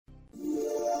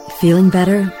Feeling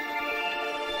better?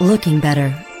 Looking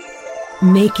better?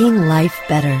 Making life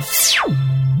better.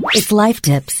 It's Life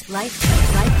Tips.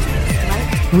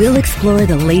 We'll explore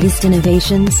the latest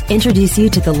innovations, introduce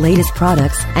you to the latest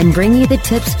products, and bring you the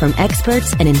tips from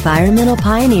experts and environmental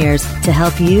pioneers to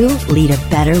help you lead a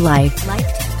better life.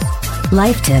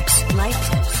 Life Tips.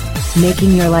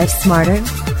 Making your life smarter,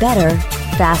 better,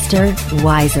 faster,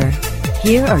 wiser.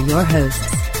 Here are your hosts.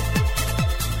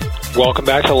 Welcome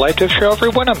back to the Life Tips Show,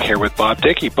 everyone. I'm here with Bob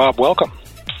Dickey. Bob, welcome.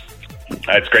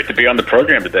 It's great to be on the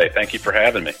program today. Thank you for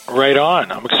having me. Right on.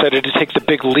 I'm excited to take the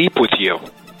big leap with you.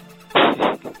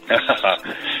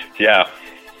 Yeah.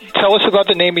 Tell us about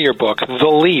the name of your book, The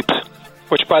Leap,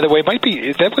 which, by the way, might be,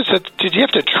 did you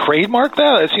have to trademark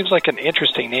that? It seems like an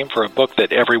interesting name for a book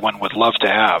that everyone would love to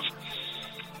have.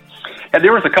 And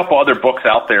there was a couple other books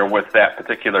out there with that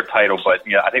particular title, but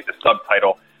I think the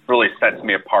subtitle really sets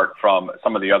me apart from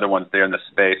some of the other ones there in the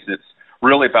space. It's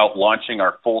really about launching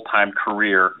our full-time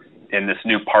career in this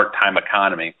new part-time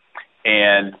economy.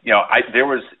 And,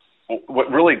 what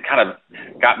really kind of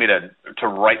got me to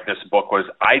write this book was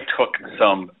I took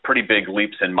some pretty big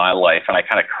leaps in my life, and I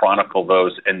kind of chronicle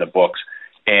those in the books.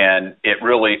 And it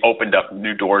really opened up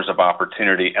new doors of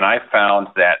opportunity. And I found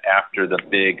that after the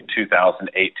big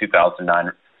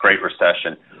 2008-2009 Great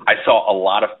Recession, I saw a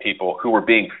lot of people who were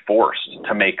being forced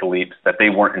to make leaps that they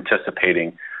weren't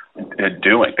anticipating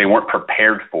doing. They weren't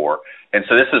prepared for. And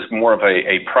so this is more of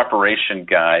a preparation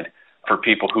guide for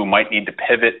people who might need to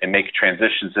pivot and make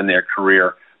transitions in their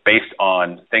career based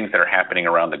on things that are happening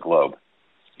around the globe.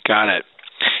 Got it.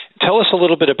 Tell us a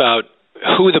little bit about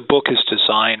who the book is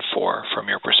designed for from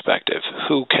your perspective.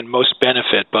 Who can most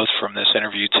benefit both from this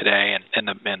interview today and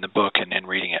the book and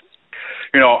reading it?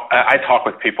 I talk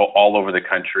with people all over the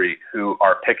country who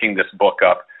are picking this book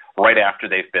up right after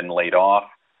they've been laid off.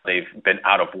 They've been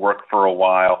out of work for a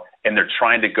while, and they're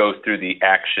trying to go through the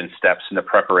action steps and the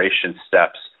preparation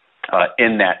steps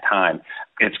in that time.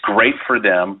 It's great for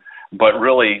them, but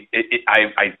really,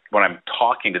 when I'm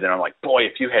talking to them, I'm like, boy,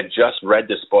 if you had just read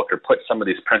this book or put some of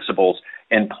these principles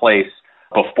in place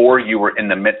before you were in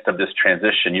the midst of this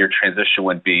transition, your transition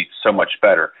would be so much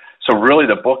better. So really,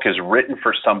 the book is written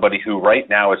for somebody who right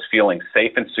now is feeling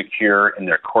safe and secure in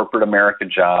their corporate America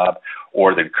job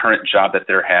or the current job that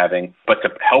they're having, but to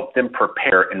help them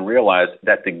prepare and realize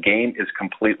that the game is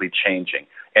completely changing.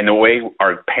 And the way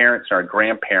our parents and our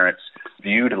grandparents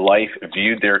viewed life,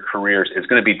 viewed their careers, is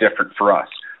going to be different for us.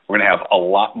 We're going to have a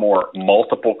lot more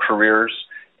multiple careers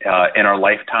in our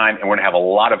lifetime, and we're going to have a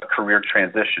lot of career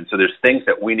transitions. So there's things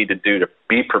that we need to do to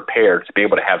be prepared to be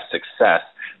able to have success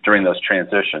during those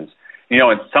transitions. And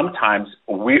sometimes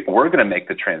we're going to make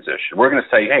the transition. We're going to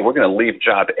say, hey, we're going to leave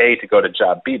job A to go to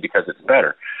job B because it's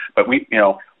better. But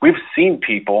we've seen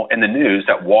people in the news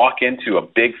that walk into a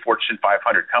big Fortune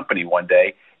 500 company one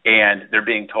day and they're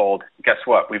being told, guess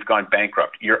what? We've gone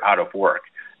bankrupt. You're out of work.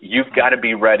 You've got to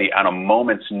be ready on a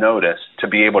moment's notice to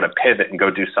be able to pivot and go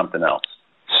do something else.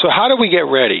 So how do we get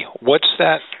ready? What's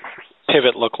that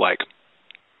pivot look like?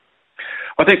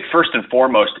 I think first and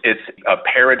foremost, it's a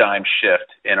paradigm shift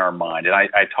in our mind. And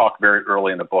I talk very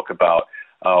early in the book about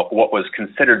what was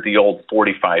considered the old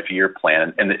 45-year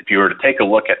plan. And if you were to take a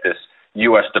look at this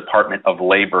U.S. Department of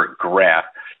Labor graph,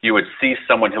 you would see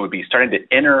someone who would be starting to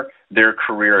enter their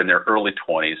career in their early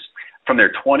 20s. From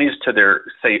their 20s to their,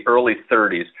 say, early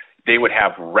 30s, they would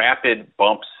have rapid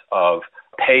bumps of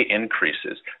pay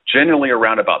increases, generally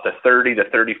around about the 30 to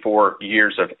 34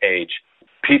 years of age.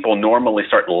 People normally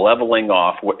start leveling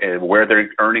off where their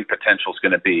earning potential is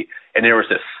going to be. And there was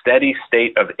a steady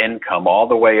state of income all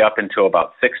the way up until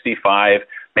about 65,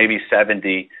 maybe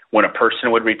 70, when a person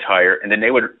would retire. And then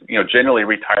they would generally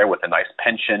retire with a nice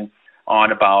pension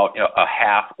on about a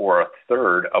half or a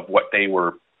third of what they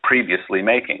were previously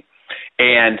making.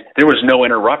 And there was no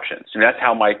interruptions. And that's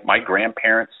how my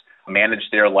grandparents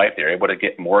managed their life. They were able to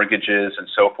get mortgages and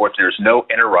so forth. There's no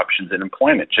interruptions in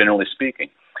employment, generally speaking.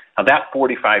 Now, that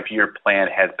 45-year plan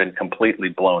has been completely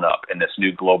blown up in this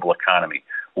new global economy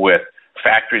with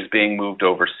factories being moved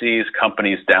overseas,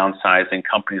 companies downsizing,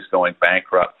 companies going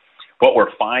bankrupt. What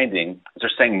we're finding is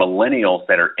they're saying millennials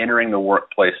that are entering the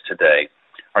workplace today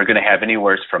are going to have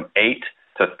anywhere from 8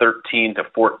 to 13 to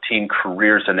 14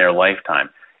 careers in their lifetime.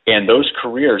 And those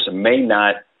careers may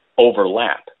not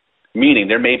overlap, meaning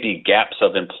there may be gaps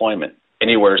of employment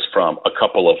anywhere from a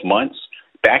couple of months.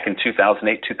 Back in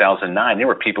 2008, 2009, there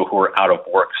were people who were out of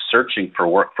work searching for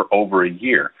work for over a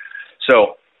year.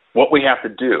 So what we have to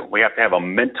do, we have to have a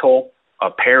mental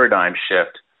paradigm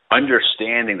shift,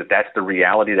 understanding that that's the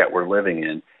reality that we're living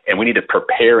in, and we need to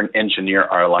prepare and engineer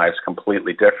our lives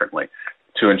completely differently.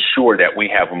 to ensure that we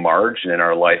have margin in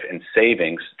our life and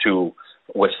savings to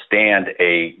withstand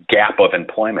a gap of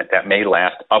employment that may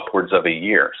last upwards of a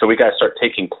year. So we got to start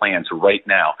taking plans right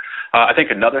now. I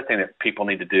think another thing that people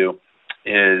need to do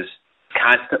is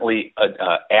constantly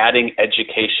adding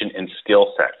education and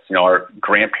skill sets. Our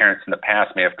grandparents in the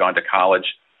past may have gone to college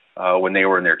when they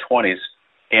were in their 20s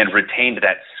and retained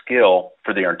that skill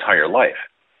for their entire life.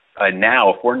 Now,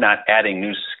 if we're not adding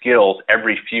new skills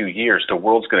every few years, the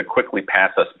world's going to quickly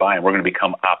pass us by and we're going to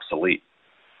become obsolete.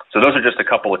 So those are just a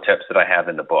couple of tips that I have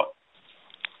in the book.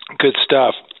 Good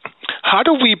stuff. How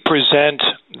do we present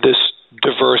this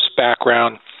diverse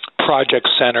background,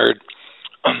 project-centered,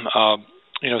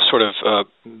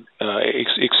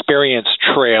 experience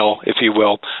trail, if you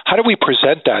will? How do we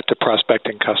present that to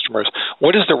prospecting customers?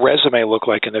 What does the resume look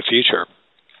like in the future?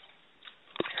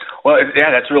 Well,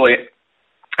 yeah, that's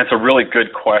a really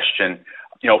good question.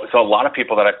 So a lot of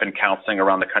people that I've been counseling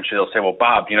around the country, they'll say, well,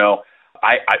 Bob,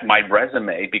 my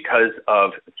resume, because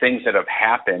of things that have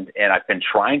happened, and I've been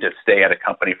trying to stay at a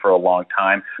company for a long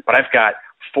time, but I've got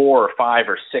 4 or 5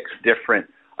 or 6 different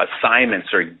assignments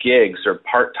or gigs or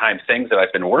part-time things that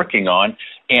I've been working on,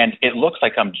 and it looks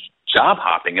like I'm job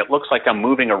hopping. It looks like I'm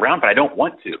moving around, but I don't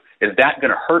want to. Is that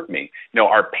going to hurt me?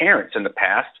 Our parents in the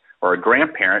past, or a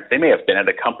grandparent, they may have been at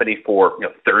a company for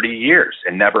 30 years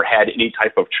and never had any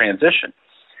type of transition.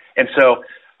 And so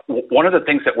one of the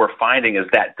things that we're finding is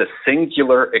that the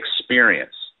singular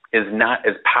experience is not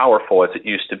as powerful as it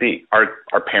used to be. Our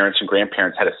parents and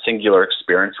grandparents had a singular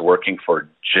experience working for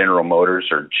General Motors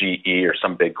or GE or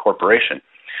some big corporation.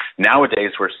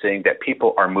 Nowadays, we're seeing that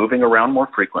people are moving around more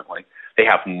frequently. They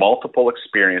have multiple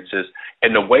experiences,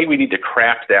 and the way we need to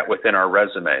craft that within our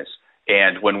resumes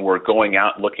and when we're going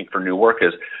out looking for new work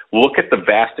is look at the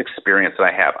vast experience that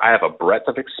I have. I have a breadth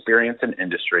of experience in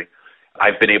industry.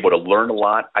 I've been able to learn a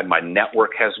lot. My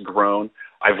network has grown.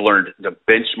 I've learned the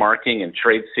benchmarking and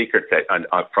trade secrets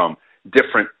from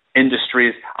different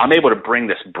industries. I'm able to bring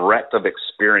this breadth of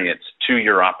experience to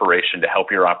your operation to help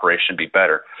your operation be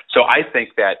better. So I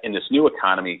think that in this new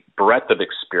economy, breadth of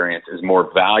experience is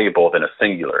more valuable than a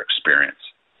singular experience.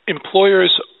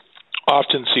 Employers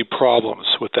often see problems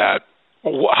with that.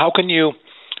 How can you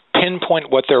pinpoint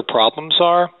what their problems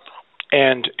are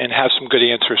and have some good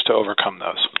answers to overcome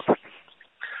those?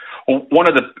 Well, one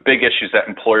of the big issues that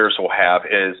employers will have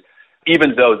is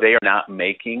even though they are not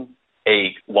making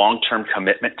a long-term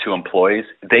commitment to employees,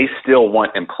 they still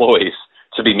want employees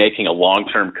to be making a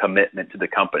long-term commitment to the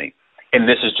company. And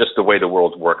this is just the way the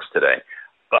world works today.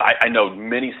 I know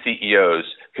many CEOs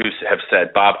who have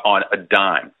said, Bob, on a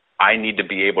dime, I need to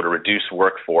be able to reduce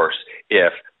workforce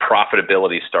if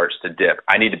profitability starts to dip.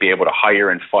 I need to be able to hire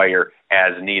and fire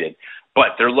as needed. But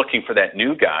they're looking for that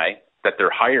new guy that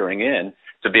they're hiring in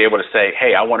to be able to say,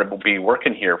 hey, I want to be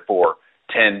working here for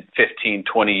 10, 15,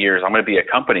 20 years. I'm going to be a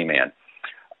company man.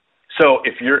 So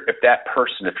if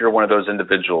you're one of those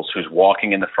individuals who's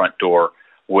walking in the front door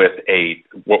with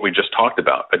what we just talked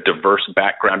about, a diverse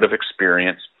background of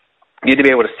experience, you need to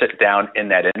be able to sit down in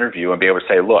that interview and be able to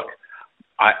say, look,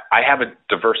 I have a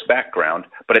diverse background,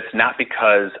 but it's not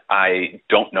because I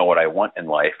don't know what I want in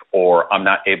life or I'm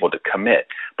not able to commit,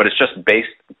 but it's just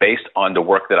based on the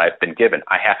work that I've been given.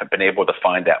 I haven't been able to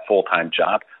find that full-time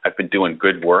job. I've been doing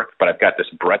good work, but I've got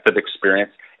this breadth of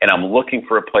experience, and I'm looking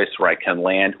for a place where I can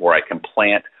land, where I can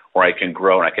plant, where I can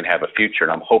grow, and I can have a future,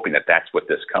 and I'm hoping that that's what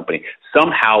this company.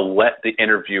 Somehow let the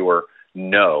interviewer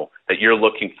know that you're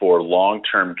looking for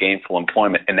long-term gainful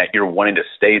employment and that you're wanting to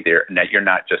stay there and that you're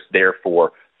not just there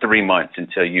for 3 months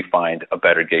until you find a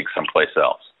better gig someplace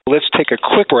else. Let's take a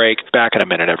quick break. Back in a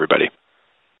minute, everybody.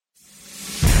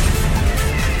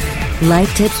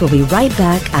 Life Tips will be right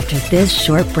back after this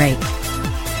short break.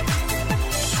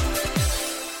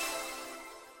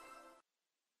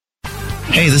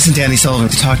 Hey, this is Danny Sullivan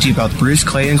to talk to you about Bruce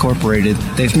Clay Incorporated.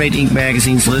 They've made Inc.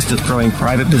 Magazine's list of growing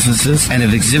private businesses and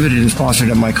have exhibited and sponsored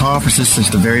at my conferences since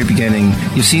the very beginning.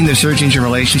 You've seen their search engine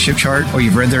relationship chart, or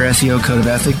you've read their SEO code of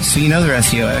ethics, so you know they're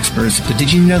SEO experts. But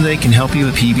did you know they can help you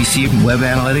with PPC, web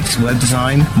analytics, web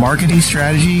design, marketing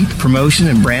strategy, promotion,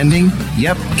 and branding?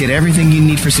 Yep, get everything you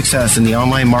need for success in the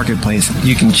online marketplace.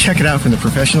 You can check it out from the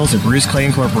professionals at Bruce Clay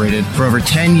Incorporated. For over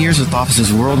 10 years with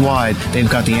offices worldwide, they've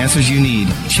got the answers you need.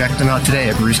 Check them out today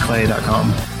at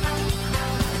bruceclay.com.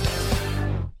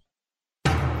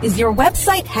 Is your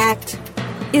website hacked?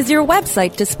 Is your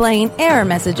website displaying error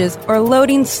messages or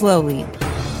loading slowly?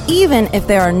 Even if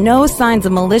there are no signs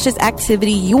of malicious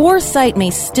activity, your site may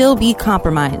still be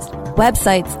compromised.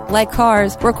 Websites, like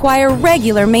cars, require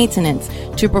regular maintenance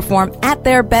to perform at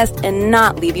their best and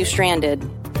not leave you stranded.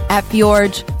 At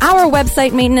Fjorge, our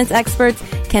website maintenance experts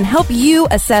can help you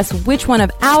assess which one of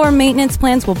our maintenance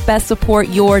plans will best support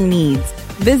your needs.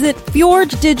 Visit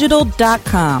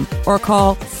fjorddigital.com or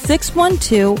call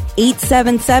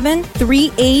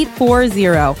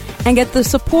 612-877-3840 and get the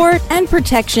support and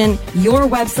protection your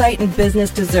website and business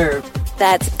deserve.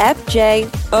 That's FJORGE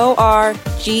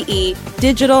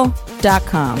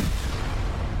digital.com.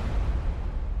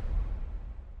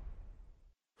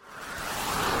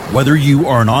 Whether you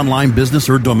are an online business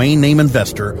or domain name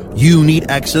investor, you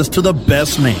need access to the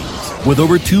best names. With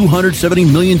over 270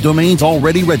 million domains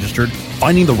already registered,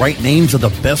 finding the right names at the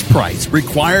best price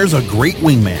requires a great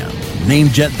wingman.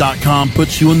 Namejet.com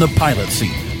puts you in the pilot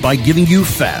seat by giving you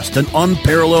fast and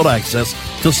unparalleled access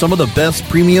to some of the best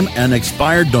premium and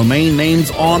expired domain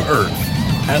names on earth.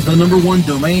 As the #1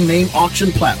 domain name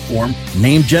auction platform,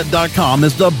 Namejet.com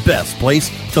is the best place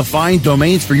to find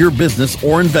domains for your business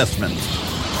or investment.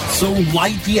 So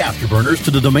light the afterburners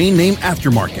to the domain name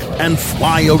aftermarket and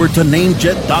fly over to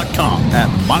Namejet.com at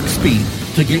Mach speed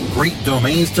to get great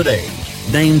domains today.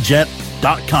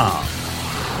 Namejet.com.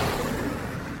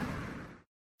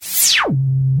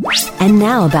 And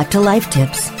now back to Life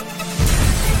Tips.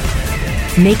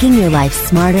 Making your life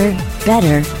smarter,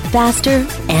 better, faster,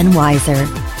 and wiser.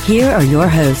 Here are your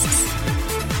hosts.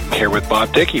 Here with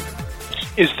Bob Dickey.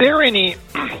 Is there any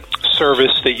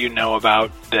service that you know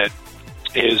about that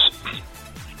is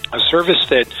a service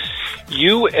that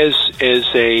you as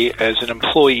an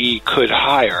employee could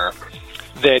hire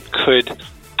that could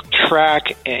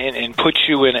track and put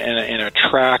you in a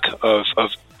track of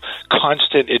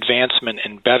constant advancement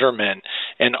and betterment,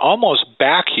 and almost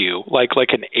back you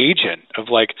like an agent of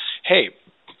like, hey,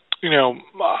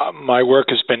 my work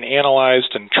has been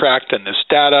analyzed and tracked in this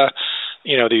data.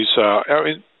 These. Are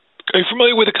you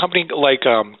familiar with a company like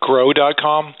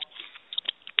Grow.com?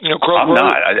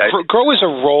 Grow is a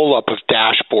roll-up of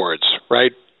dashboards,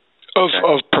 right?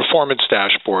 Of performance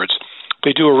dashboards.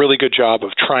 They do a really good job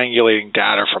of triangulating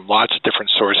data from lots of different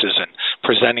sources and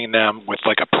presenting them with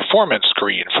like a performance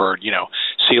screen for,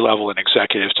 C-level and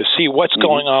executives to see what's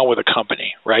going on with a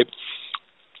company, right?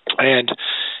 And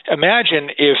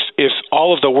imagine if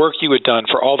all of the work you had done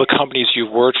for all the companies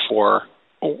you've worked for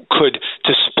could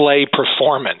display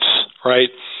performance,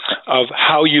 right, of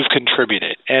how you've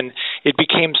contributed. And it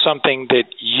became something that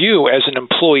you as an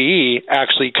employee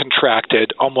actually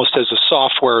contracted almost as a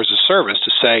software as a service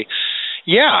to say,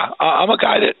 yeah, I'm a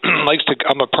guy that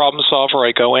I'm a problem solver.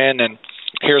 I go in and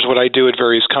here's what I do at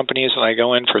various companies, and I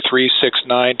go in for 3, 6,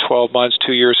 9, 12 months,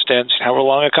 2-year stints, however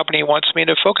long a company wants me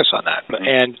to focus on that.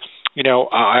 And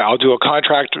I'll do a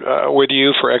contract with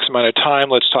you for X amount of time.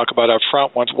 Let's talk about up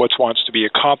front what wants to be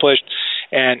accomplished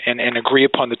and agree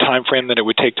upon the time frame that it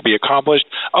would take to be accomplished.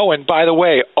 Oh, and by the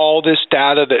way, all this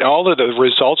data, all of the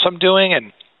results I'm doing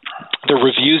and the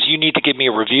reviews, you need to give me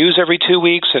reviews every 2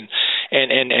 weeks and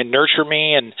nurture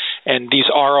me, and these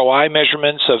ROI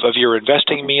measurements of your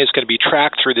investing in me is going to be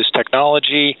tracked through this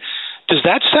technology. Does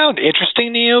that sound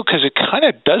interesting to you? Because it kind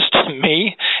of does to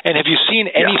me. And have you seen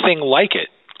anything like it?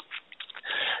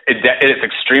 It is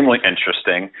extremely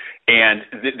interesting, and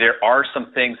there are some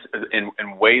things in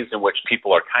ways in which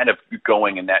people are kind of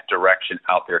going in that direction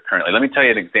out there currently. Let me tell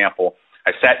you an example.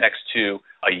 I sat next to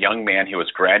a young man who was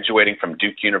graduating from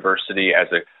Duke University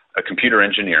as a computer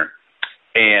engineer,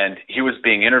 and he was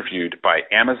being interviewed by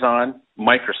Amazon,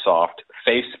 Microsoft,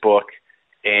 Facebook,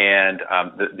 and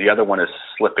the other one is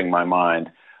slipping my mind.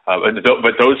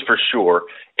 But those for sure.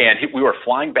 And we were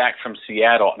flying back from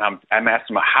Seattle, and I'm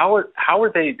asking him, how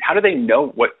do they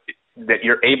know that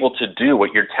you're able to do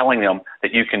what you're telling them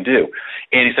that you can do?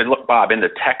 And he said, look, Bob, in the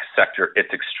tech sector,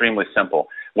 it's extremely simple.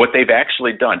 What they've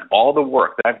actually done, all the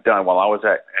work that I've done while I was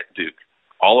at Duke,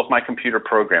 all of my computer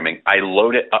programming, I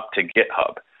load it up to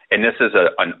GitHub. And this is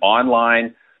an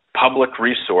online public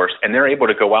resource, and they're able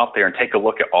to go out there and take a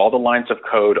look at all the lines of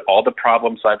code, all the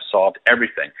problems I've solved,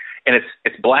 everything. And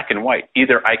it's black and white.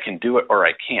 Either I can do it or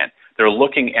I can't. They're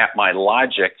looking at my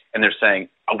logic, and they're saying,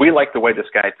 we like the way this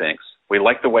guy thinks. We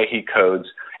like the way he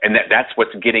codes, and that's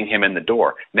what's getting him in the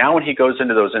door. Now when he goes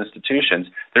into those institutions,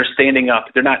 they're standing up.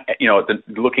 They're not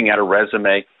looking at a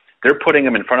resume. They're putting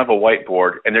him in front of a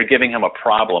whiteboard, and they're giving him a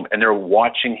problem, and they're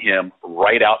watching him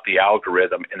write out the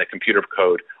algorithm in the computer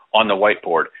code on the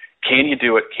whiteboard. Can you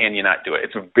do it? Can you not do it?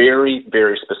 It's very,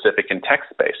 very specific in tech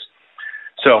space.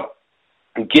 So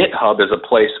GitHub is a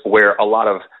place where a lot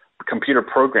of computer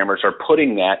programmers are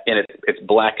putting that in. It's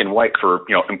black and white for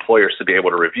employers to be able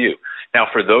to review. Now,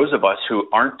 for those of us who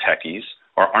aren't techies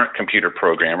or aren't computer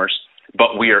programmers,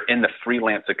 but we are in the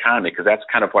freelance economy, because that's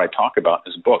kind of what I talk about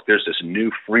in this book. There's this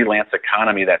new freelance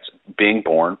economy that's being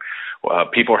born.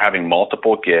 People are having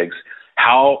multiple gigs.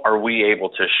 how are we able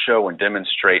to show and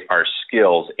demonstrate our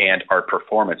skills and our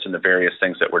performance in the various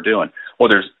things that we're doing? Well,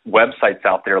 there's websites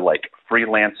out there like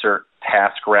Freelancer,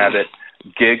 TaskRabbit,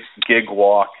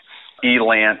 GigWalk,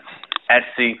 Elance,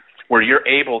 Etsy, where you're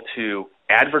able to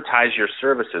advertise your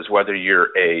services, whether you're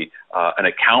an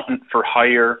accountant for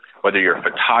hire, whether you're a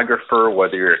photographer,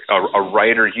 whether you're a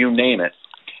writer, you name it.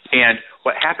 And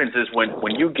what happens is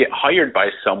when you get hired by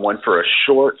someone for a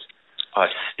short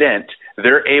stint,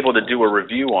 they're able to do a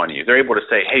review on you. They're able to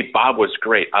say, "Hey, Bob was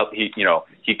great.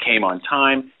 He came on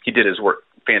time. He did his work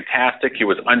fantastic. He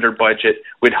was under budget.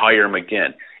 We'd hire him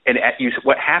again." And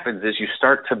what happens is you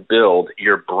start to build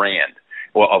your brand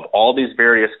of all these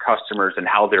various customers and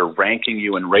how they're ranking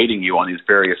you and rating you on these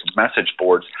various message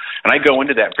boards. And I go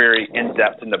into that very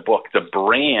in-depth in the book, the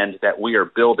brand that we are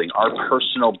building, our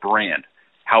personal brand,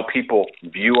 how people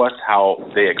view us, how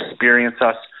they experience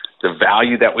us, the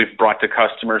value that we've brought to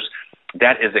customers.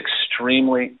 That is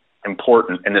extremely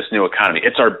important in this new economy.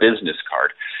 It's our business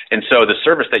card. And so the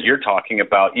service that you're talking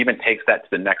about even takes that to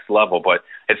the next level, but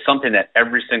it's something that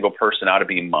every single person ought to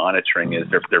be monitoring is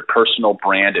their personal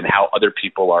brand and how other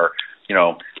people are,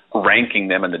 ranking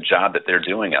them in the job that they're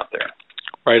doing out there.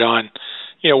 Right on.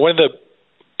 One of the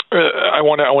I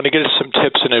want to get some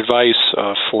tips and advice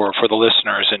for the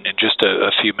listeners in just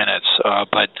a few minutes,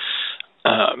 but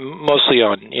mostly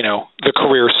on the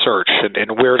career search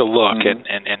and where to look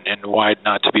and why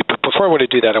not to be. But before I want to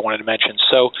do that, I wanted to mention.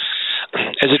 So,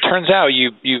 as it turns out,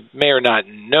 you may or not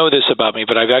know this about me,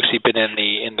 but I've actually been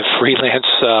in the freelance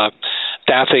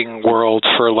staffing world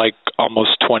for like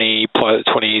almost 20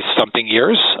 something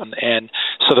years. And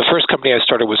so the first company I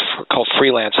started was called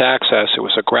Freelance Access. It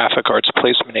was a graphic arts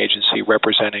placement agency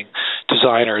representing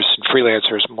designers and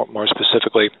freelancers more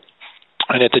specifically.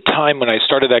 And at the time when I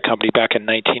started that company back in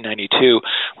 1992,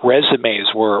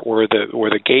 resumes were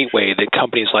the gateway that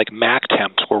companies like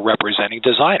MacTemps were representing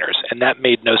designers, and that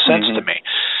made no sense to me.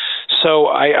 So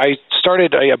I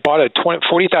bought a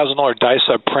 $40,000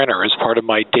 dye-sub printer as part of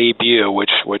my debut,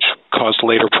 which caused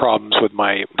later problems with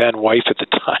my then wife at the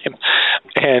time,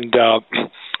 and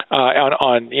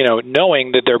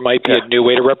knowing that there might be a new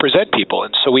way to represent people.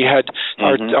 And so we had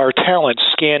our talent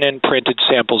scan in printed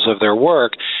samples of their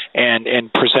work and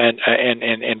present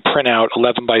and print out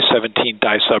 11 by 17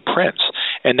 dye-sub prints.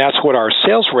 And that's what our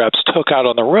sales reps took out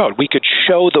on the road. We could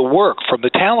show the work from the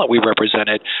talent we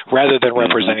represented rather than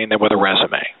representing them with a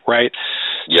resume, right?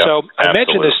 Yep, so I absolutely.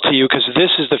 mention this to you because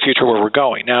this is the future where we're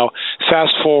going. Now,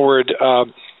 fast forward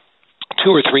 2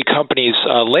 or 3 companies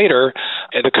later,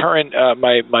 the current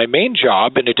my main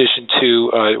job, in addition to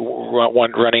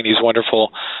running these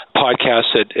wonderful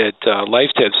podcasts at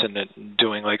Life Tips and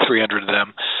doing like 300 of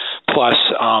them plus,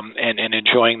 and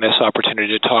enjoying this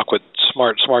opportunity to talk with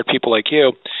smart people like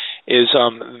you, is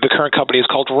the current company is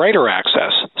called Writer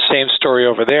Access. Same story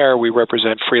over there. We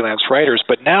represent freelance writers,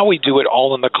 but now we do it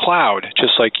all in the cloud,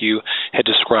 just like you had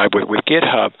described with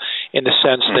GitHub, in the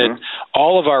sense that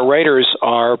all of our writers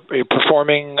are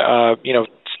performing,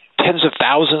 tens of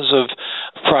thousands of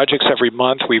projects every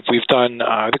month. We've done,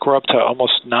 I think we're up to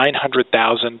almost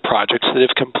 900,000 projects that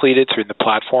have completed through the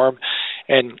platform,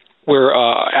 and we're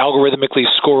algorithmically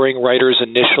scoring writers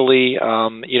initially.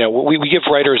 We give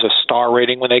writers a star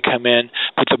rating when they come in,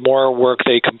 but the more work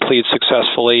they complete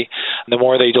successfully, the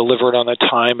more they deliver it on the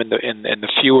time, and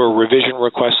the fewer revision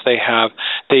requests they have,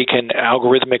 they can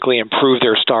algorithmically improve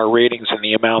their star ratings and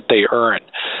the amount they earn.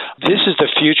 This is the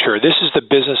future. This is the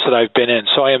business that I've been in.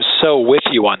 So I am so with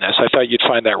you on this. I thought you'd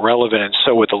find that relevant, and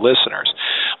so with the listeners.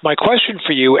 My question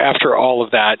for you after all of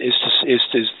that is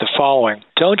the following.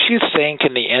 Don't you think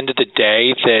in the end of the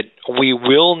day that we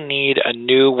will need a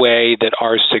new way that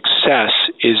our success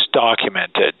is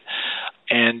documented?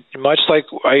 And much like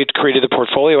I had created the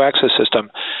portfolio access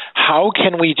system, how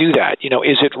can we do that?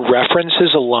 Is it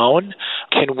references alone?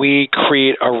 Can we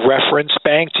create a reference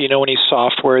bank? Do you know any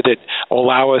software that will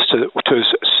allow us to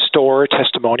store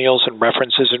testimonials and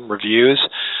references and reviews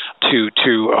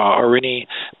or any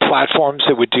platforms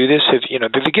that would do this?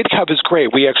 The GitHub is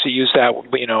great. We actually use that,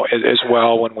 as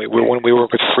well when we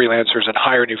work with freelancers and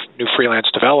hire new freelance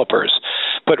developers.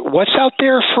 But what's out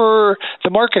there for the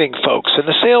marketing folks and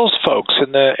the sales folks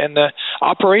and the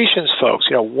operations folks?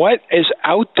 What is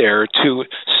out there to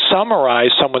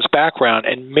summarize someone's background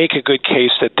and make a good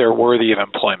case that they're worthy of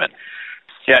employment?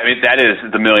 Yeah, that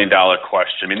is the $1 million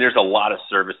question. There's a lot of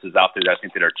services out there that I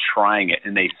think that are trying it,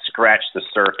 and they scratch the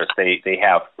surface. They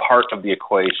have part of the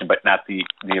equation, but not the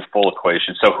full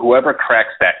equation. So whoever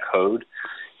cracks that code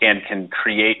and can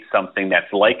create something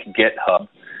that's like GitHub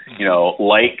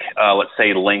let's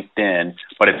say LinkedIn,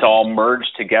 but it's all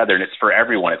merged together and it's for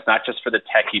everyone. It's not just for the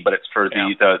techie, but it's for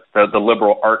the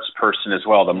liberal arts person as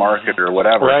well, the marketer or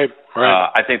whatever. Right.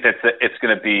 I think it's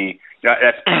going to be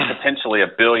that's potentially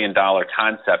 $1 billion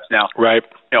concept. Now, right.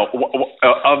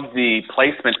 Of the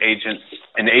placement agents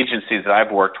and agencies that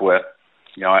I've worked with,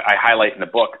 I highlight in the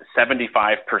book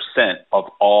 75% of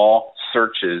all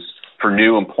searches for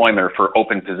new employment or for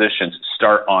open positions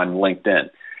start on LinkedIn.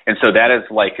 And so that is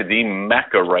like the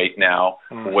mecca right now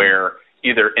where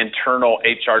either internal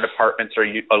HR departments are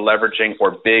leveraging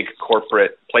or big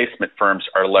corporate placement firms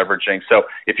are leveraging. So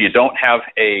if you don't have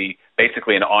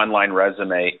basically an online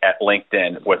resume at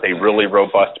LinkedIn with a really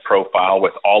robust profile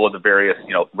with all of the various,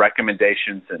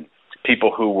 recommendations and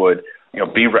people who would,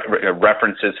 be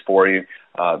references for you,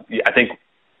 I think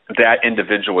that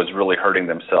individual is really hurting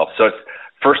themselves. So it's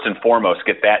first and foremost,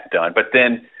 get that done. But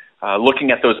then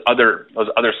looking at those other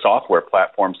software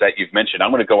platforms that you've mentioned,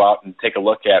 I'm going to go out and take a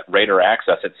look at Radar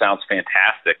Access. It sounds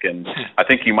fantastic, and I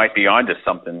think you might be onto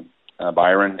something,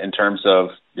 Byron, in terms of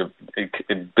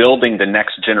building the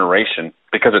next generation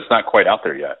because it's not quite out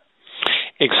there yet.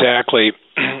 Exactly.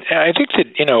 I think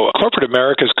that corporate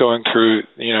America is going through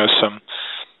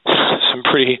some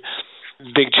pretty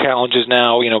big challenges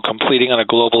now, completing on a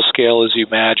global scale, as you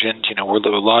imagined. Where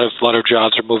a lot of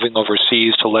jobs are moving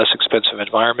overseas to less expensive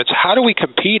environments. How do we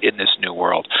compete in this new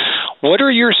world? What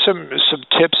are some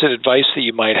tips and advice that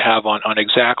you might have on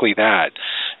exactly that?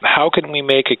 How can we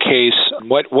make a case?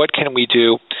 What can we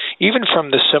do? Even from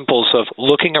the simples of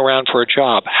looking around for a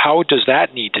job, how does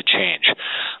that need to change?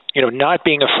 Not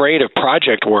being afraid of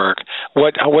project work.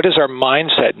 What does our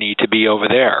mindset need to be over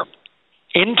there?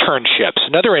 Internships,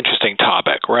 another interesting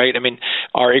topic, right? I mean,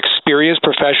 are experienced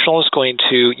professionals going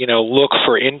to, look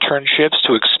for internships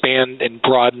to expand and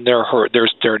broaden their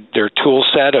tool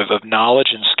set of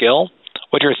knowledge and skill?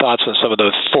 What are your thoughts on some of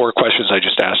those 4 questions I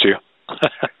just asked you?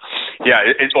 Yeah,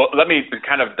 well, let me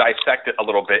kind of dissect it a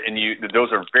little bit, and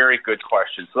those are very good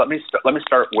questions. So let me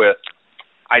start with,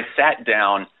 I sat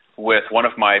down with one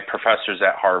of my professors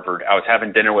at Harvard. I was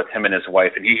having dinner with him and his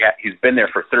wife, and he's been there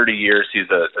for 30 years. He's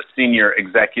a senior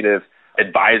executive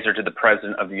advisor to the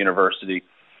president of the university,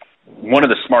 one of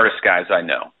the smartest guys I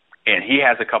know. And he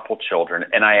has a couple children,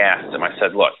 and I asked him, I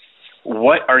said, look,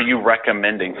 what are you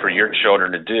recommending for your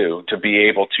children to do to be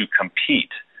able to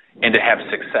compete and to have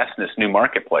success in this new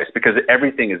marketplace? Because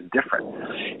everything is different.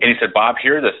 And he said, Bob,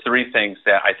 here are the 3 things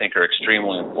that I think are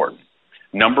extremely important.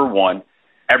 Number 1,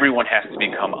 everyone has to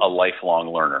become a lifelong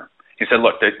learner. He said,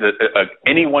 look,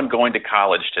 anyone going to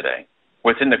college today,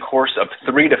 within the course of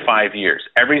 3 to 5 years,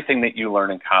 everything that you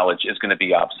learn in college is going to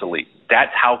be obsolete.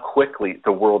 That's how quickly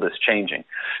the world is changing.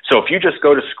 So if you just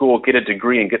go to school, get a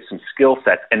degree, and get some skill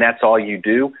sets, and that's all you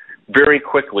do, very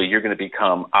quickly you're going to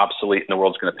become obsolete and the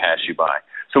world's going to pass you by.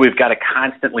 So we've got to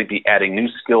constantly be adding new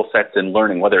skill sets and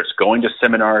learning, whether it's going to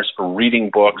seminars or reading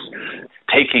books,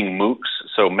 taking MOOCs,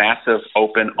 so massive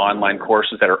open online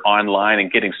courses that are online, and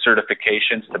getting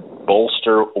certifications to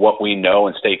bolster what we know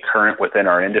and stay current within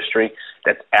our industry.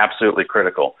 That's absolutely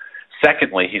critical.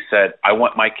 Secondly, he said, I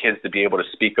want my kids to be able to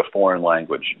speak a foreign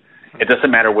language. It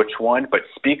doesn't matter which one, but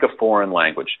speak a foreign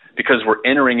language, because we're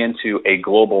entering into a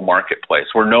global marketplace.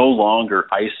 We're no longer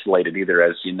isolated either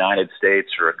as United States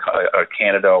or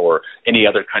Canada or any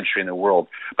other country in the world,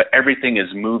 but everything is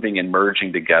moving and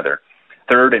merging together.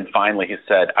 Third and finally, he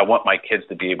said, I want my kids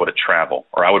to be able to travel,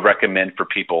 or I would recommend for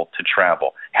people to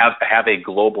travel, have a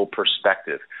global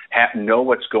perspective, know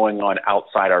what's going on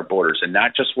outside our borders, and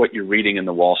not just what you're reading in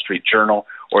the Wall Street Journal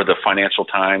or the Financial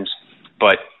Times,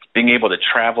 but being able to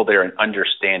travel there and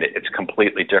understand it. It's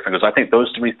completely different. Because I think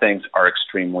those 3 things are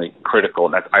extremely critical,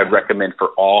 and I would recommend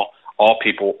for all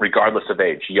people, regardless of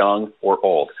age, young or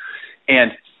old.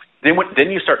 And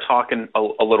then you start talking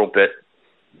a little bit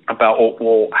about,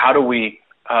 well, how do we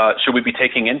should we be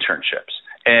taking internships?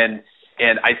 And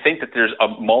I think that there's a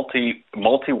multi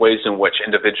ways in which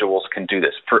individuals can do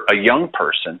this. For a young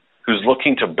person who's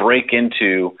looking to break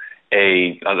into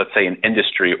let's say an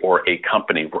industry or a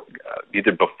company,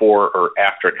 either before or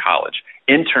after college,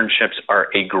 internships are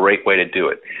a great way to do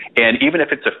it. And even if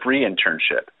it's a free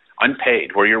internship,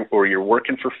 unpaid, where you're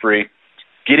working for free,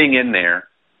 getting in there,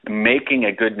 making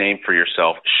a good name for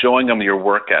yourself, showing them your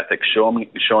work ethic,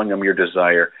 showing them your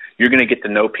desire, you're going to get to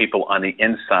know people on the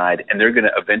inside, and they're going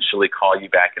to eventually call you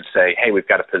back and say, hey, we've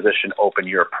got a position open,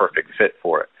 you're a perfect fit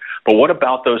for it. But what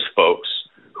about those folks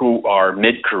who are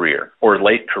mid-career or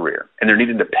late career, and they're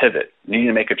needing to pivot, needing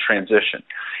to make a transition,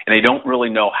 and they don't really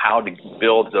know how to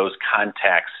build those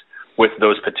contacts with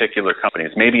those particular companies?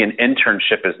 Maybe an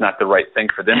internship is not the right thing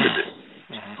for them to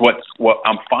do. What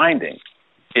I'm finding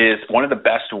is one of the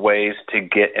best ways to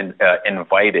get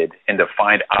invited and to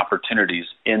find opportunities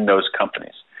in those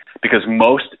companies, because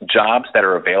most jobs that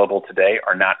are available today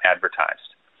are not advertised.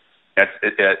 That's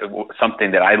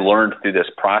something that I learned through this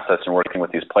process and working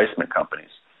with these placement companies.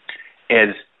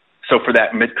 So for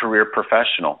that mid-career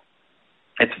professional,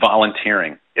 it's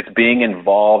volunteering. It's being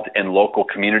involved in local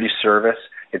community service.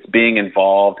 It's being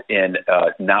involved in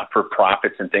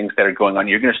not-for-profits and things that are going on.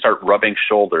 You're going to start rubbing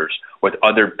shoulders with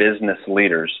other business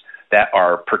leaders that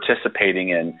are participating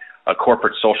in a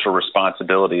corporate social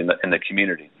responsibility in the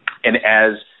community. And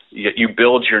as you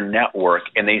build your network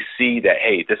and they see that,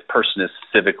 hey, this person is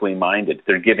civically minded,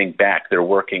 they're giving back, they're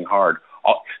working hard,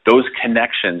 those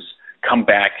connections come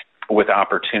back with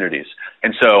opportunities.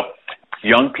 And so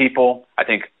young people, I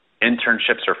think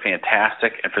internships are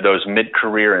fantastic. And for those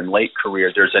mid-career and late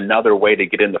career, there's another way to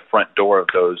get in the front door of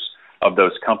those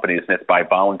companies, and it's by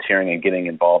volunteering and getting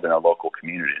involved in our local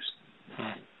communities.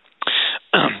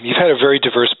 You've had a very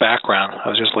diverse background. I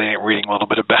was just reading a little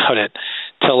bit about it.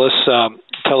 Tell us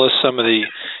some of the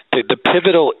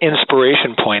pivotal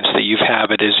inspiration points that you've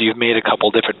had as you've made a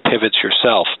couple different pivots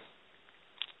yourself.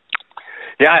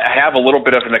 Yeah, I have a little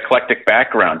bit of an eclectic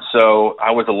background. So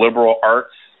I was a liberal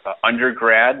arts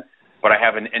undergrad, but I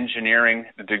have an engineering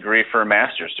degree for a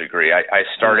master's degree. I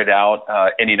started out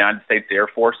in the United States Air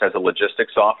Force as a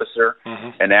logistics officer,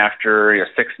 and after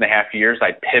 6.5 years,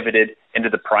 I pivoted into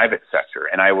the private sector,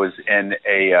 and I was in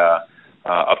a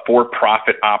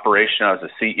for-profit operation. I was the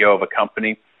CEO of a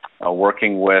company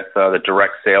working with the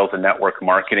direct sales and network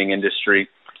marketing industry,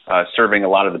 serving a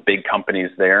lot of the big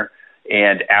companies there.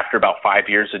 And after about 5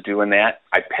 years of doing that,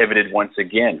 I pivoted once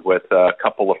again with a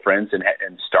couple of friends and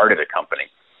started a company.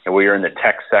 And we were in the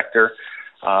tech sector.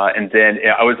 And then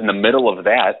I was in the middle of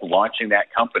that, launching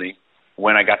that company,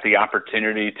 when I got the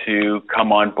opportunity to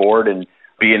come on board and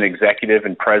be an executive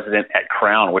and president at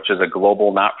Crown, which is a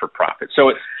global not-for-profit.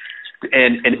 So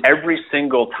and every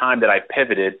single time that I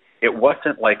pivoted, it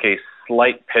wasn't like a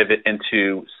slight pivot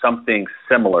into something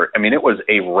similar. I mean, it was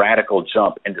a radical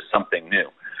jump into something new.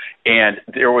 And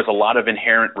there was a lot of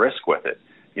inherent risk with it,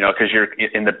 because you're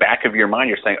in the back of your mind,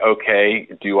 you're saying, okay,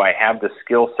 do I have the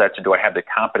skill sets or do I have the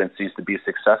competencies to be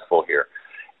successful here?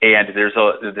 And there's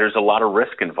a lot of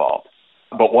risk involved.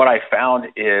 But what I found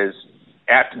is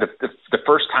after the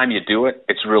first time you do it,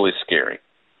 it's really scary.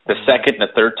 The second and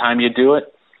the third time you do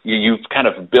it, you've kind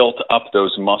of built up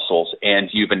those muscles and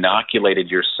you've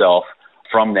inoculated yourself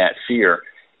from that fear.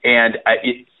 And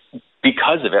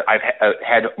because of it, I've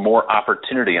had more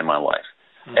opportunity in my life.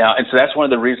 And so that's one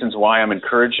of the reasons why I'm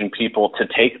encouraging people to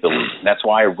take the leap. And that's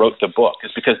why I wrote the book,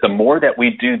 is because the more that we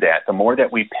do that, the more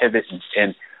that we pivot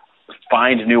and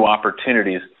find new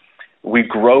opportunities, we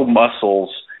grow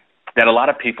muscles that a lot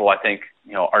of people, I think,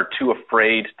 are too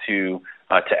afraid to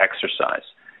exercise.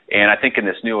 And I think in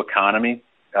this new economy,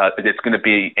 it's going to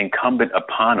be incumbent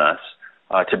upon us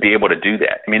to be able to do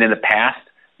that. I mean, in the past,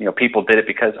 people did it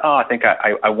because, I think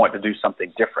I want to do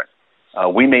something different.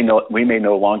 We may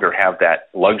no longer have that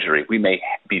luxury. We may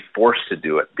be forced to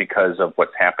do it because of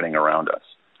what's happening around us.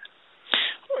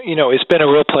 It's been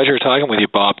a real pleasure talking with you,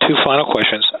 Bob. 2 final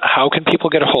questions. How can people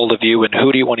get a hold of you, and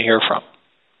who do you want to hear from?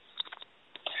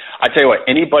 I tell you what,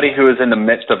 anybody who is in the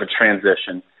midst of a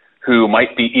transition, who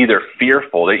might be either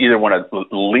fearful, they either want to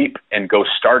leap and go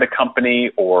start a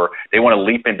company, or they want to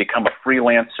leap and become a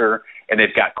freelancer, and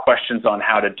they've got questions on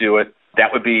how to do it,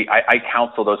 that would be, I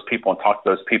counsel those people and talk to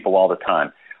those people all the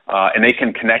time. And they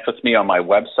can connect with me on my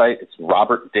website. It's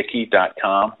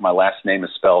robertdickey.com. My last name is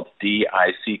spelled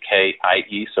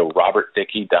D-I-C-K-I-E, so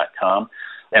robertdickey.com.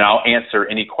 And I'll answer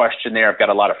any question there. I've got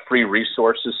a lot of free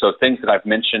resources, so things that I've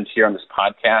mentioned here on this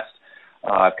podcast.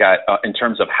 I've got, in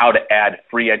terms of how to add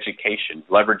free education,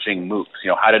 leveraging MOOCs,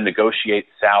 how to negotiate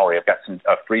salary. I've got some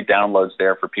free downloads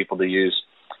there for people to use.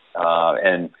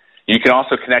 And you can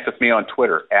also connect with me on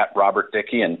Twitter,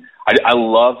 @RobertDickey. And I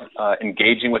love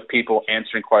engaging with people,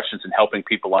 answering questions, and helping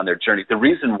people on their journey. The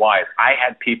reason why is I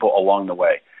had people along the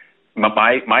way.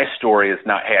 My story is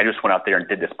not, hey, I just went out there and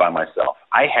did this by myself.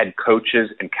 I had coaches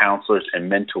and counselors and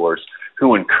mentors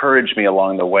who encouraged me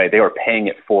along the way. They were paying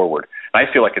it forward. And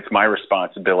I feel like it's my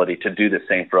responsibility to do the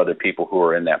same for other people who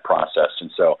are in that process.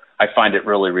 And so I find it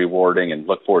really rewarding and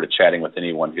look forward to chatting with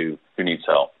anyone who needs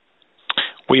help.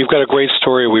 Well, you've got a great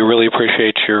story. We really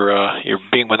appreciate your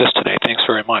being with us today. Thanks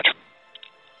very much.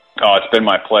 Oh, it's been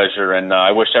my pleasure. And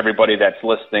I wish everybody that's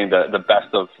listening the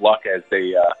best of luck as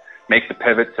they make the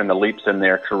pivots and the leaps in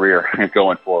their career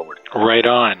going forward. Right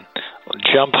on.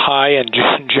 Jump high and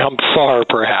jump far,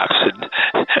 perhaps.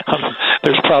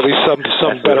 There's probably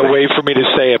some better way for me to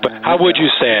say it, but how would you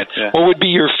say it? Yeah. What would be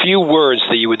your few words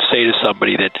that you would say to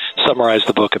somebody that summarize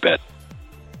the book a bit?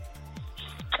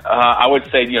 I would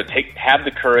say, have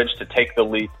the courage to take the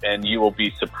leap, and you will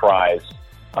be surprised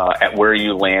at where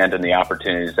you land and the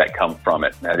opportunities that come from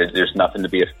it. Now, there's nothing to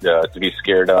be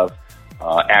scared of.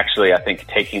 Actually, I think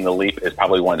taking the leap is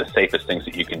probably one of the safest things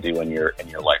that you can do in your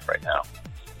life right now.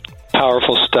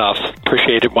 Powerful stuff.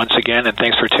 Appreciate it once again, and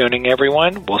thanks for tuning,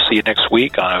 everyone. We'll see you next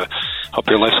week. Hope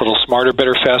your life's a little smarter,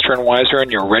 better, faster, and wiser, and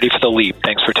you're ready for the leap.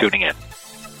 Thanks for tuning in.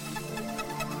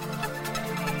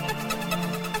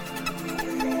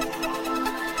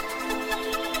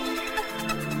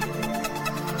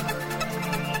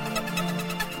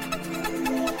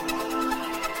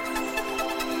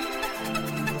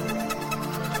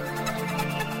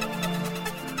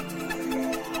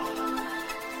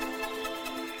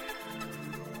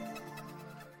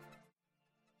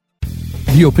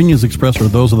 The opinions expressed are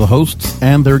those of the hosts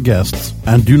and their guests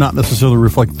and do not necessarily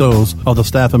reflect those of the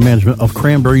staff and management of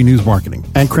Cranberry News Marketing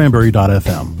and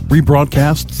Cranberry.fm.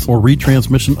 Rebroadcasts or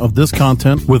retransmission of this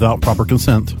content without proper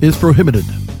consent is prohibited.